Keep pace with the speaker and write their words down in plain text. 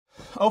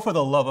Oh, for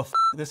the love of f***,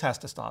 this has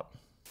to stop.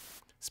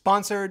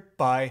 Sponsored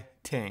by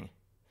Ting.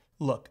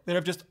 Look, there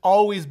have just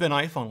always been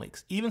iPhone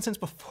leaks. Even since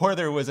before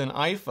there was an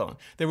iPhone,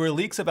 there were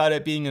leaks about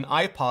it being an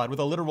iPod with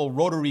a literal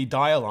rotary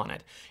dial on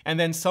it. And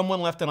then someone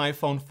left an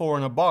iPhone 4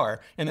 in a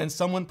bar, and then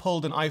someone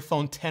pulled an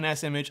iPhone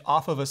XS image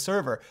off of a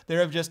server.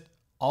 There have just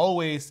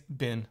always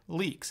been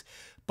leaks.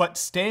 But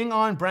staying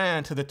on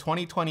brand to the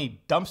 2020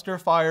 dumpster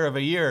fire of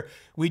a year,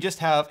 we just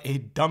have a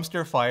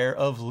dumpster fire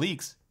of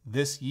leaks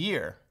this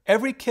year.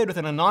 Every kid with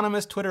an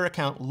anonymous Twitter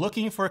account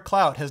looking for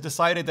clout has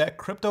decided that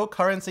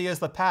cryptocurrency is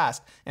the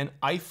past and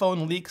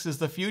iPhone leaks is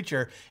the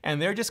future,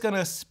 and they're just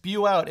gonna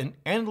spew out an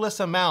endless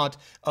amount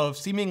of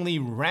seemingly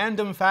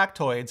random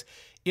factoids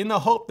in the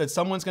hope that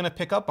someone's gonna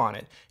pick up on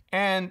it.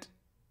 And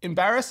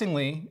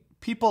embarrassingly,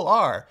 people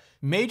are.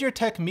 Major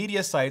tech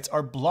media sites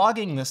are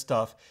blogging this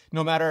stuff,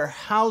 no matter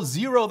how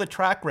zero the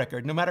track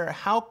record, no matter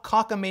how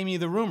cockamamie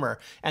the rumor,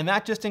 and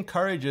that just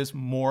encourages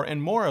more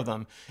and more of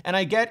them. And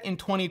I get in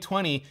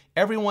 2020,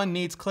 everyone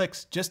needs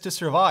clicks just to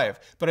survive,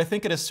 but I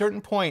think at a certain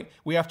point,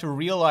 we have to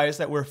realize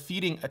that we're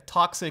feeding a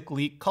toxic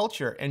leak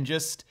culture and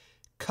just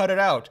cut it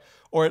out,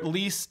 or at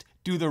least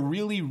do the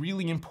really,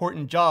 really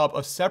important job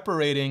of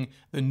separating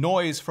the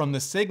noise from the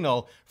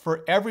signal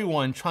for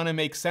everyone trying to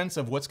make sense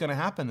of what's gonna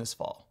happen this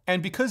fall.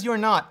 And because you're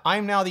not,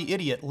 I'm now the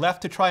idiot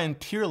left to try and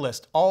tier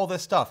list all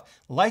this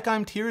stuff, like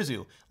I'm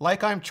Tierzu,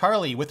 like I'm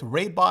Charlie with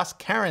raid boss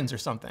Karens or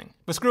something.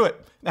 But screw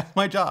it, that's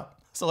my job.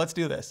 So let's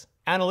do this.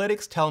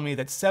 Analytics tell me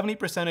that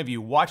 70% of you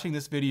watching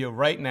this video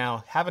right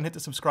now haven't hit the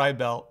subscribe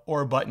bell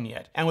or button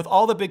yet. And with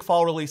all the big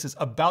fall releases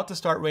about to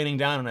start raining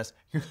down on us,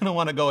 you're gonna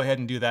wanna go ahead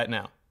and do that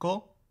now.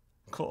 Cool?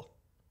 Cool.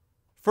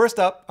 First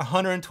up,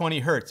 120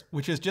 hertz,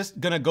 which is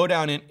just gonna go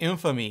down in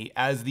infamy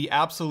as the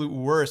absolute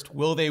worst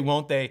will they,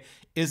 won't they,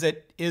 is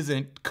it,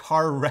 isn't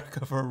car wreck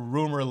of a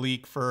rumor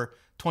leak for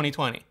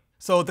 2020.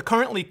 So the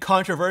currently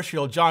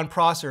controversial John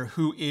Prosser,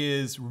 who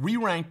is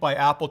re-ranked by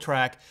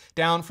AppleTrack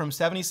down from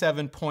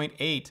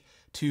 77.8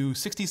 to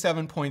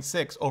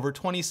 67.6 over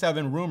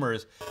 27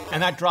 rumors,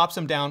 and that drops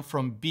him down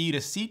from B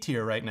to C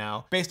tier right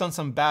now, based on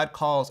some bad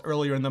calls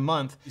earlier in the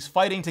month. He's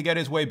fighting to get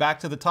his way back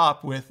to the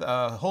top with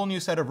a whole new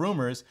set of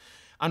rumors.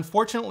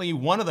 Unfortunately,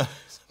 one of them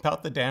is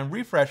about the damn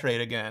refresh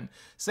rate again,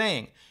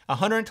 saying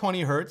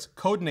 120 hertz,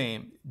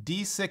 codename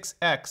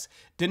D6X,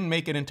 didn't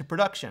make it into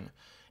production.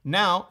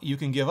 Now you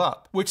can give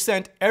up, which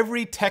sent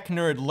every tech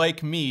nerd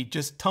like me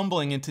just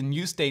tumbling into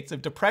new states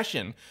of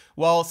depression,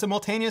 while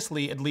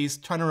simultaneously at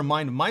least trying to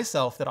remind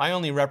myself that I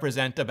only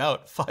represent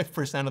about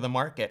 5% of the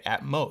market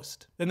at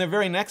most. Then the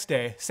very next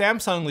day,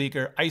 Samsung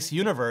leaker Ice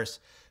Universe,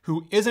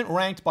 who isn't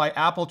ranked by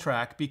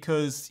AppleTrack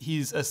because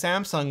he's a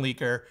Samsung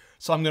leaker,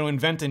 so I'm going to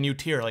invent a new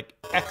tier, like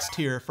X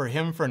tier for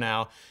him for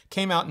now,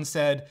 came out and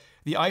said,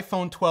 the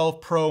iPhone 12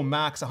 Pro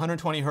Max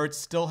 120 Hz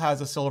still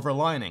has a silver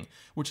lining,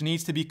 which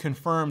needs to be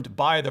confirmed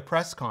by the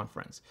press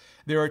conference.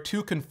 There are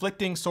two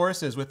conflicting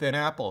sources within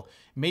Apple.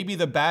 Maybe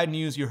the bad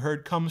news you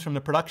heard comes from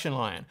the production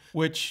line,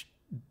 which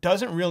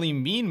doesn't really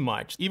mean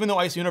much. Even though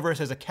Ice Universe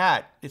is a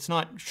cat, it's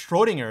not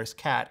Schrodinger's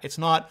cat. It's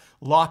not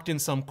locked in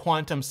some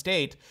quantum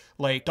state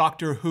like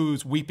Doctor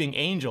Who's Weeping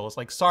Angels,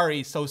 like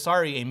sorry, so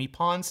sorry, Amy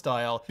Pond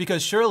style.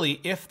 Because surely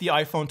if the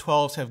iPhone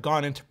 12s have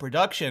gone into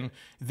production,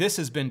 this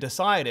has been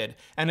decided.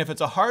 And if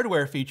it's a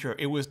hardware feature,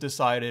 it was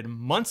decided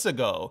months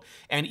ago.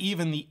 And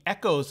even the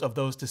echoes of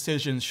those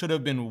decisions should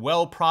have been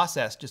well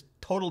processed, just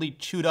totally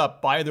chewed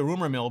up by the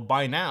rumor mill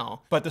by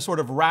now. But the sort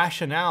of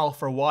rationale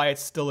for why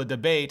it's still a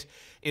debate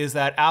is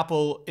that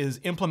Apple is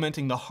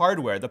implementing the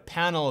hardware. The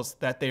panels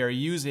that they are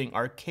using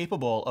are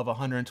capable of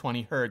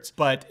 120 hertz,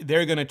 but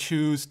they're gonna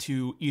choose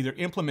to either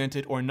implement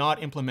it or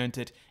not implement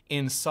it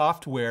in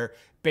software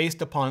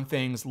based upon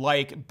things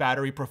like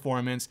battery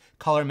performance,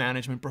 color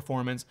management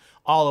performance,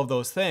 all of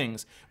those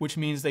things, which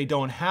means they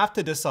don't have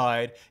to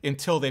decide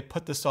until they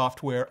put the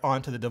software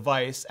onto the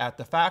device at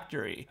the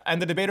factory.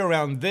 And the debate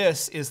around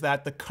this is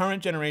that the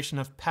current generation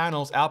of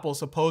panels Apple's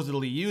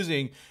supposedly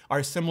using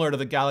are similar to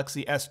the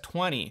Galaxy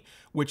S20,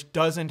 which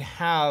doesn't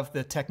have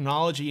the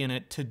technology in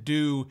it to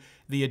do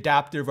the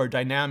adaptive or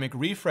dynamic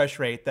refresh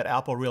rate that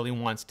Apple really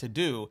wants to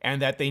do,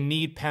 and that they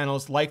need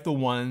panels like the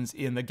ones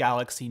in the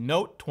Galaxy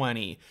Note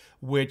 20,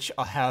 which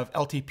have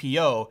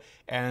LTPO,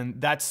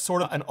 and that's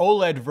sort of an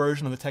OLED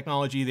version of the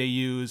technology they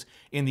use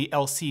in the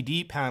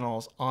LCD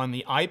panels on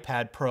the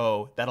iPad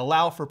Pro that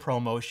allow for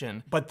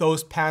ProMotion, but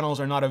those panels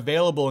are not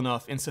available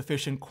enough in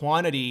sufficient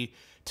quantity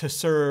to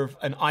serve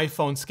an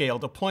iPhone scale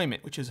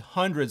deployment, which is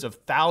hundreds of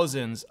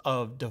thousands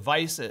of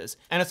devices.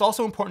 And it's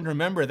also important to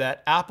remember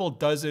that Apple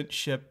doesn't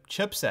ship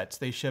chipsets,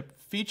 they ship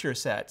feature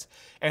sets,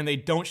 and they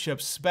don't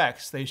ship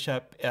specs, they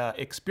ship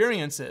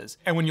experiences.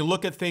 And when you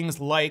look at things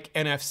like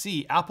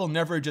NFC, Apple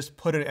never just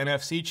put an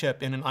NFC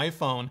chip in an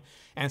iPhone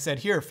and said,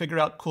 here, figure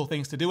out cool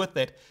things to do with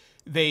it.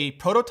 They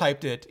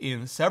prototyped it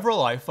in several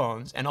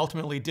iPhones and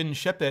ultimately didn't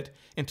ship it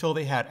until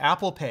they had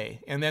Apple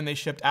Pay, and then they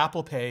shipped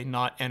Apple Pay,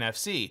 not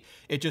NFC.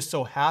 It just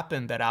so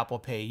happened that Apple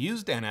Pay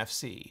used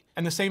NFC.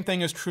 And the same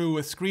thing is true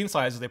with screen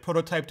sizes. They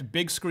prototyped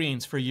big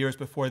screens for years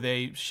before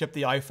they shipped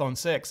the iPhone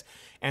 6,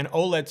 and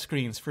OLED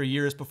screens for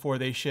years before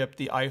they shipped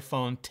the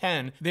iPhone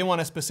 10. They want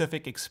a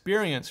specific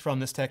experience from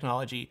this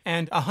technology,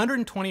 and a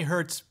 120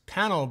 Hz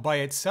panel by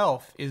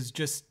itself is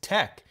just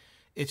tech.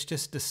 It's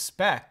just a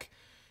spec.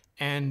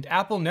 And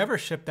Apple never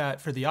shipped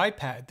that for the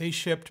iPad. They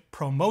shipped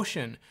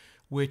ProMotion,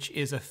 which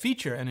is a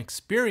feature, an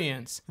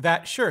experience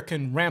that sure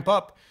can ramp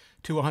up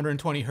to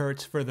 120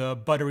 Hz for the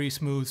buttery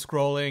smooth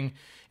scrolling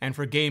and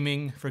for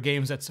gaming, for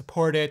games that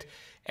support it,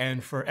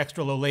 and for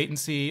extra low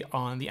latency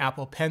on the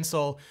Apple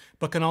Pencil,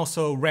 but can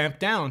also ramp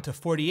down to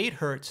 48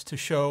 Hz to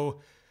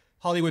show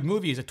Hollywood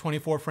movies at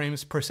 24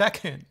 frames per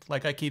second,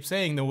 like I keep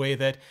saying, the way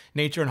that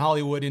nature and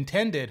Hollywood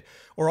intended,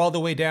 or all the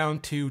way down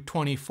to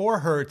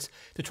 24 Hz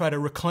to try to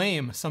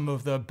reclaim some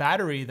of the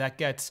battery that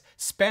gets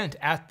spent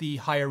at the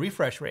higher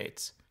refresh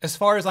rates. As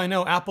far as I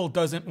know, Apple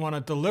doesn't want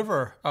to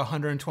deliver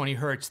 120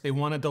 Hz, they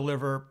want to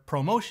deliver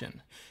ProMotion.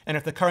 And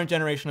if the current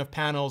generation of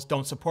panels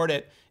don't support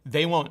it,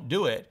 they won't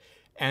do it.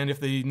 And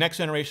if the next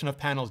generation of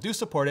panels do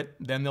support it,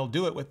 then they'll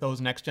do it with those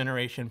next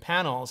generation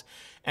panels.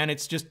 And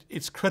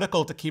it's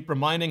critical to keep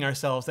reminding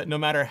ourselves that no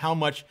matter how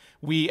much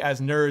we as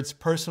nerds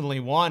personally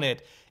want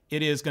it,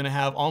 it is going to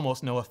have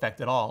almost no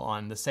effect at all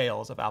on the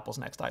sales of Apple's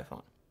next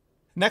iPhone.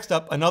 Next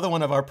up, another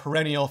one of our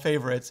perennial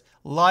favorites,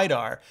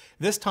 LiDAR,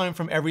 this time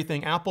from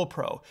Everything Apple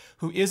Pro,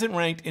 who isn't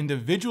ranked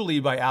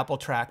individually by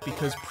AppleTrack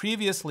because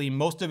previously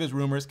most of his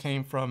rumors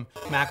came from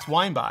Max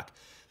Weinbach.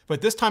 But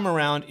this time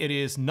around, it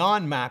is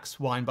non-Max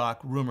Weinbach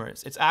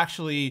rumors. It's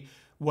actually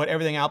what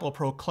Everything Apple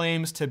Pro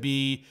claims to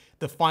be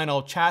the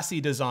final chassis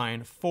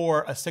design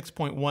for a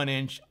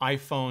 6.1-inch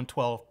iPhone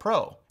 12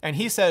 Pro. And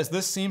he says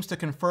this seems to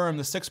confirm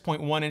the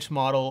 6.1-inch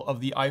model of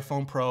the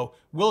iPhone Pro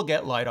will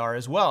get LiDAR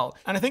as well.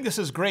 And I think this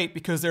is great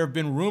because there have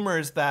been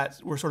rumors that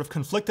were sort of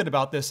conflicted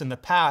about this in the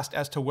past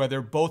as to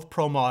whether both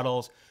Pro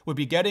models would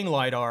be getting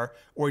LiDAR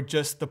or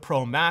just the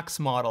Pro Max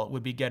model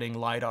would be getting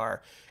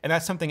LiDAR. And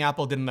that's something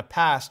Apple did in the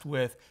past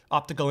with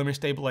optical image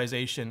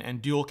stabilization and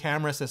dual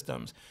camera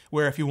systems,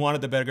 where if you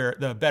wanted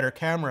the better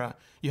camera,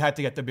 you had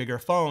to get the bigger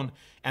phone.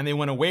 And they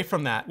went away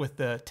from that with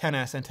the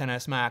XS and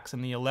XS Max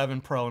and the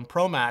 11 Pro and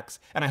Pro Max.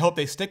 And I hope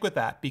they stick with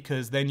that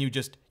because then you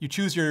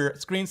choose your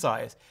screen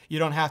size. You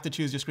don't have to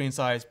choose your screen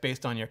size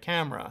based on your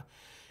camera.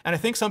 And I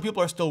think some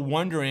people are still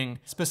wondering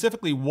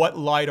specifically what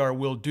LiDAR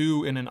will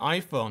do in an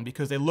iPhone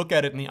because they look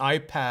at it in the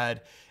iPad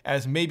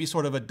as maybe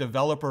sort of a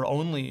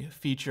developer-only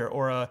feature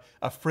or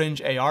a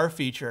fringe AR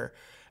feature.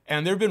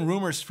 And there have been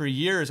rumors for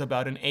years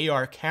about an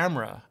AR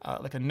camera,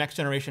 like a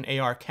next-generation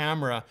AR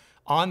camera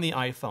on the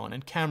iPhone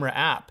and camera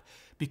app,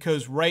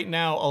 because right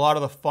now a lot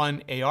of the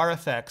fun AR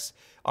effects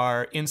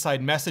are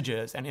inside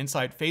messages and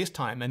inside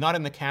FaceTime and not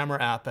in the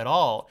camera app at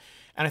all.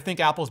 And I think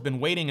Apple's been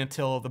waiting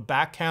until the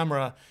back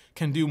camera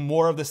can do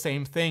more of the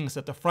same things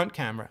that the front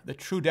camera, the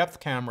true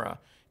depth camera,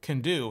 can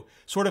do,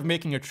 sort of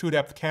making a true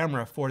depth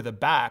camera for the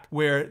back,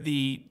 where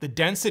the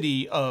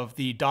density of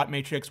the dot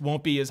matrix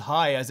won't be as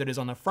high as it is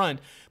on the front,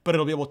 but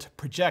it'll be able to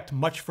project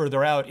much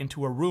further out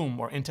into a room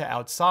or into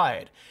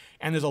outside.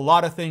 And there's a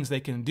lot of things they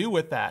can do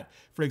with that.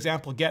 For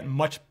example, get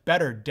much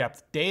better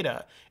depth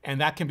data, and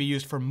that can be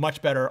used for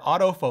much better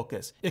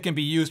autofocus. It can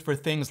be used for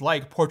things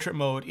like portrait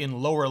mode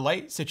in lower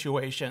light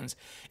situations.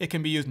 It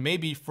can be used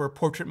maybe for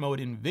portrait mode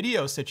in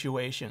video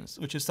situations,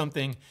 which is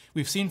something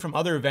we've seen from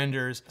other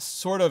vendors,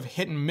 sort of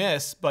hit and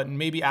miss, but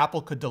maybe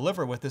Apple could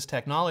deliver with this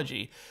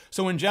technology.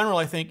 So in general,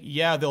 I think,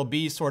 yeah, there'll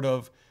be sort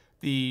of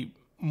the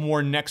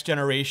more next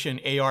generation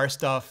AR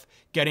stuff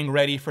getting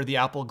ready for the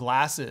Apple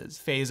glasses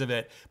phase of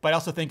it, but I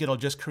also think it'll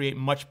just create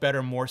much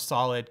better, more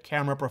solid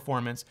camera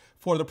performance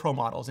for the Pro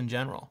models in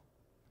general.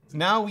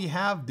 Now we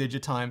have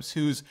Digitimes,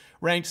 who's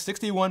ranked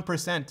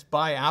 61%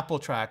 by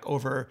AppleTrack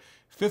over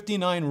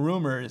 59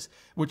 rumors,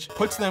 which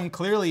puts them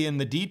clearly in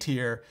the D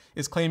tier,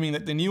 is claiming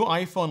that the new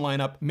iPhone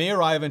lineup may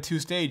arrive in 2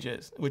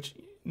 stages, which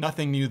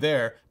nothing new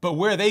there. But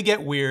where they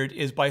get weird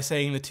is by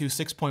saying the 2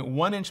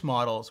 6.1-inch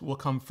models will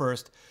come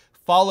first,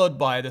 followed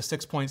by the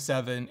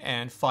 6.7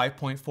 and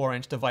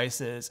 5.4-inch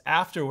devices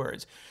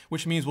afterwards,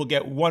 which means we'll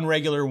get one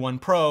regular, one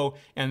Pro,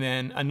 and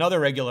then another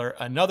regular,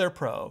 another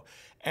Pro.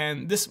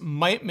 And this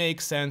might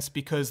make sense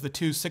because the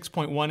 2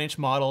 6.1-inch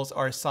models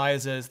are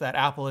sizes that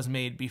Apple has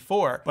made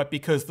before, but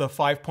because the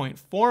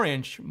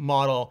 5.4-inch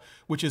model,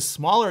 which is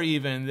smaller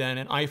even than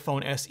an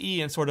iPhone SE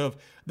and sort of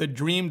the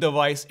dream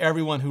device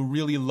everyone who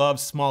really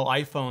loves small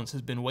iPhones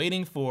has been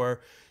waiting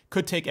for,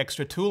 could take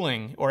extra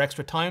tooling or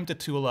extra time to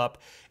tool up.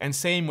 And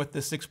same with the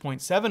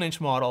 6.7-inch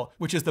model,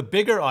 which is the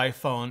bigger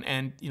iPhone,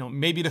 and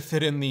maybe to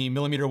fit in the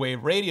millimeter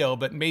wave radio,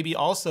 but maybe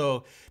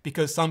also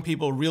because some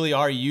people really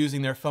are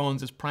using their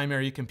phones as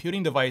primary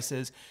computing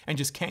devices and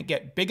just can't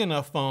get big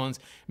enough phones,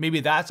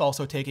 maybe that's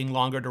also taking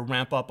longer to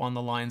ramp up on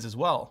the lines as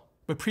well.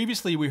 But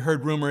previously we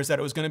heard rumors that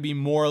it was going to be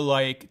more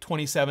like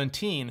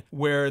 2017,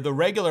 where the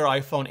regular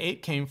iPhone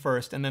 8 came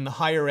first and then the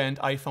higher end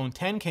iPhone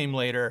 10 came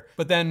later.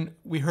 But then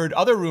we heard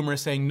other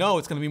rumors saying, no,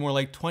 it's going to be more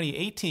like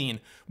 2018,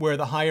 where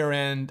the higher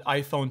end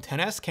iPhone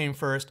XS came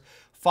first,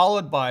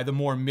 followed by the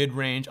more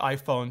mid-range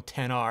iPhone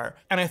XR.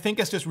 And I think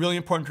it's just really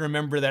important to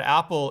remember that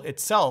Apple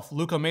itself,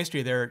 Luca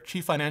Maestri, their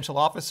chief financial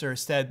officer,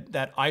 said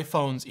that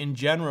iPhones in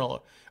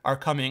general are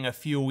coming a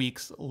few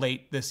weeks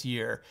late this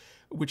year,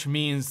 which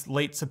means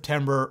late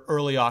September,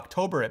 early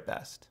October at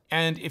best.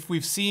 And if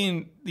we've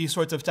seen these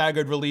sorts of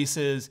staggered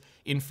releases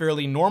in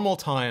fairly normal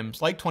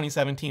times, like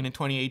 2017 and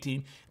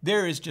 2018,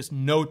 there is just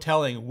no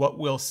telling what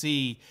we'll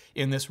see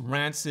in this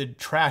rancid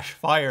trash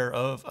fire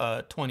of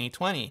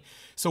 2020.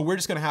 So we're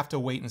just gonna have to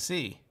wait and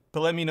see.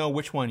 But let me know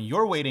which one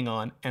you're waiting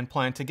on and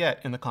plan to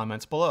get in the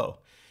comments below.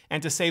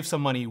 And to save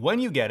some money when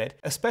you get it,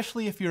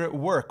 especially if you're at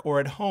work or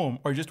at home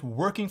or just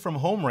working from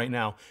home right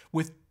now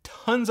with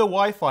tons of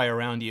Wi-Fi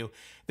around you,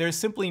 there's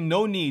simply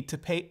no need to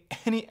pay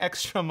any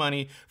extra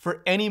money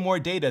for any more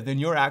data than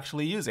you're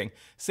actually using.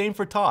 Same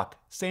for talk,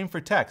 same for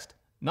text,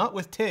 not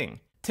with Ting.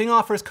 Ting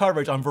offers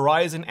coverage on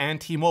Verizon and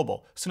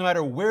T-Mobile, so no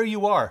matter where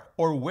you are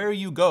or where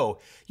you go,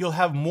 you'll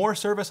have more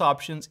service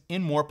options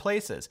in more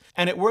places.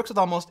 And it works with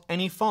almost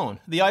any phone.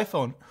 The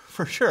iPhone,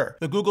 for sure.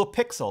 The Google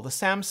Pixel, the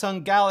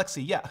Samsung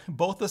Galaxy, yeah,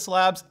 both the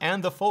slabs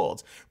and the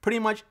folds. Pretty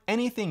much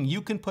anything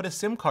you can put a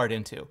SIM card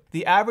into.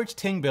 The average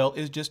Ting bill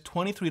is just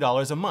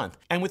 $23 a month,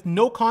 and with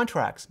no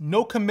contracts,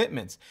 no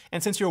commitments.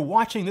 And since you're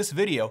watching this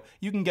video,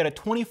 you can get a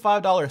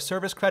 $25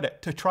 service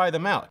credit to try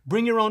them out.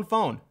 Bring your own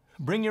phone.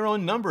 Bring your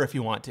own number if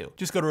you want to.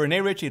 Just go to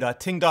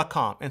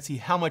reneritchie.ting.com and see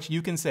how much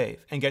you can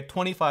save and get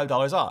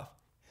 $25 off.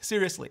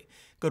 Seriously,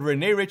 go to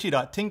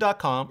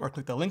reneritchie.ting.com or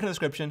click the link in the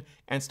description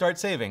and start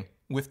saving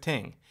with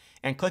Ting.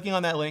 And clicking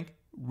on that link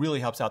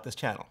really helps out this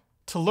channel.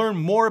 To learn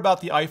more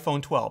about the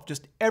iPhone 12,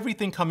 just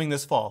everything coming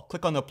this fall,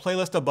 click on the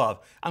playlist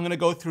above. I'm gonna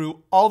go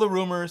through all the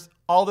rumors,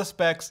 all the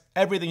specs,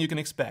 everything you can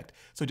expect.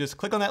 So just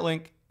click on that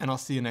link and I'll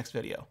see you next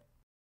video.